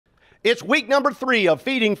It's week number 3 of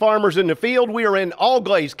Feeding Farmers in the Field. We are in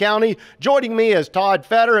Auglaize County. Joining me is Todd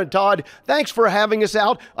Fetter. And Todd, thanks for having us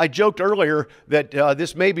out. I joked earlier that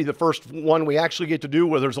this may be the first one we actually get to do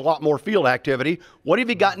where there's a lot more field activity. What have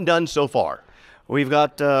you gotten done so far? We've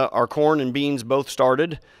got our corn and beans both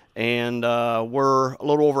started, and we're a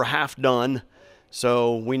little over half done.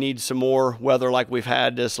 So we need some more weather like we've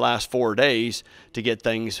had this last 4 days to get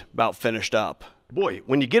things about finished up. Boy,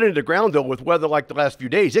 when you get into the ground, though, with weather like the last few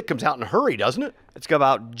days, it comes out in a hurry, doesn't it? It's going to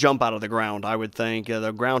about jump out of the ground, I would think.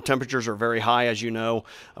 The ground temperatures are very high, as you know.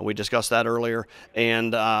 We discussed that earlier.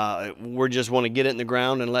 And we just want to get it in the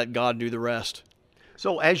ground and let God do the rest.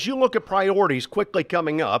 So as you look at priorities quickly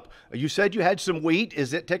coming up, you said you had some wheat.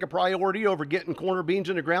 Is it take a priority over getting corn or beans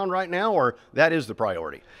in the ground right now, or that is the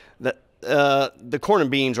priority? The corn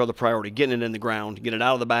and beans are the priority, getting it in the ground, get it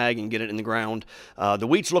out of the bag and get it in the ground. The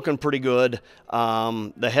wheat's looking pretty good.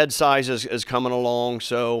 The head size is coming along,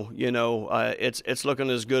 so, you know, it's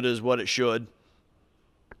looking as good as what it should.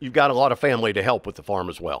 You've got a lot of family to help with the farm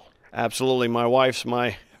as well. Absolutely. My wife's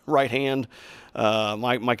my right hand,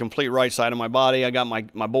 my complete right side of my body. I got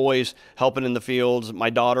my boys helping in the fields,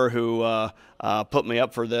 my daughter who put me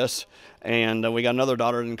up for this, and we got another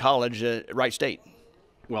daughter in college at Wright State.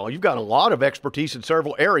 Well, you've got a lot of expertise in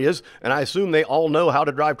several areas, and I assume they all know how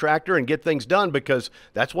to drive tractor and get things done because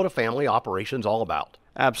that's what a family operation's all about.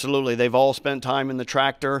 Absolutely. They've all spent time in the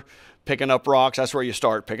tractor picking up rocks. That's where you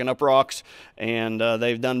start, picking up rocks, and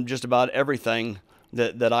they've done just about everything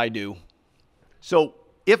that I do. So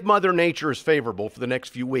if Mother Nature is favorable for the next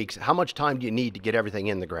few weeks, how much time do you need to get everything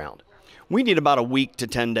in the ground? We need about a week to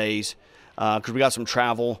 10 days because we got some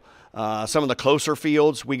travel. Some of the closer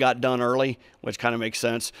fields we got done early, which kind of makes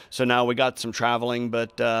sense. So now we got some traveling,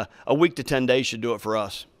 but a week to 10 days should do it for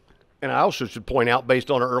us. And I also should point out, based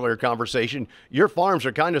on our earlier conversation, your farms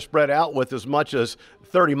are kind of spread out with as much as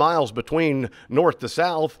 30 miles between north to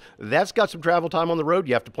south. That's got some travel time on the road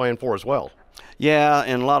you have to plan for as well. Yeah,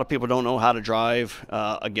 and a lot of people don't know how to drive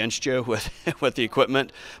against you with the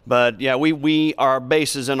equipment. But yeah, our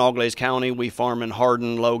base is in Auglaize County. We farm in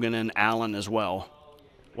Hardin, Logan, and Allen as well.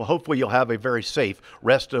 Well, hopefully you'll have a very safe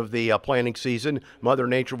rest of the planting season. Mother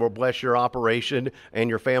Nature will bless your operation, and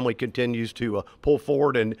your family continues to pull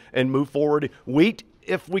forward and move forward. Wheat,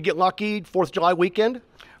 if we get lucky, 4th of July weekend?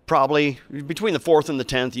 Probably between the 4th and the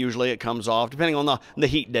 10th, usually it comes off, depending on the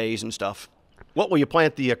heat days and stuff. What will you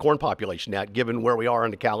plant the corn population at, given where we are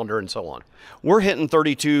on the calendar and so on? We're hitting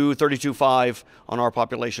 32.5 on our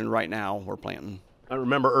population right now. We're planting. I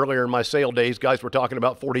remember earlier in my sale days, guys were talking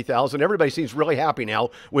about 40,000. Everybody seems really happy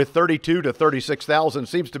now with 32 to 36,000.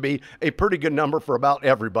 Seems to be a pretty good number for about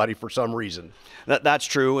everybody for some reason. That's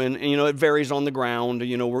true, and you know, it varies on the ground.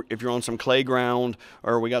 You know, if you're on some clay ground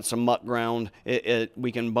or we got some muck ground,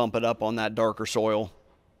 we can bump it up on that darker soil.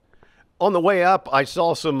 On the way up, I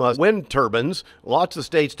saw some wind turbines, lots of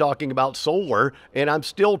states talking about solar, and I'm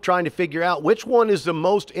still trying to figure out which one is the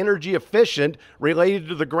most energy efficient related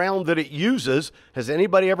to the ground that it uses. Has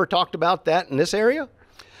anybody ever talked about that in this area?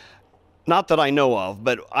 Not that I know of,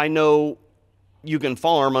 but I know you can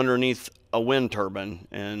farm underneath a wind turbine,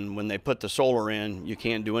 and when they put the solar in, you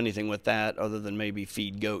can't do anything with that other than maybe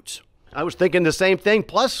feed goats. I was thinking the same thing.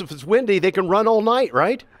 Plus, if it's windy, they can run all night,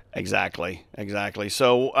 right? Exactly.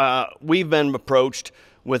 So we've been approached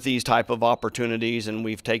with these type of opportunities, and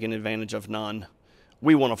we've taken advantage of none.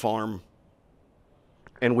 We want to farm.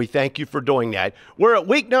 And we thank you for doing that. We're at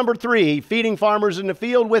week number 3, Feeding Farmers in the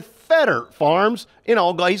Field with Fetter Farms in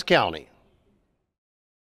Auglaize County.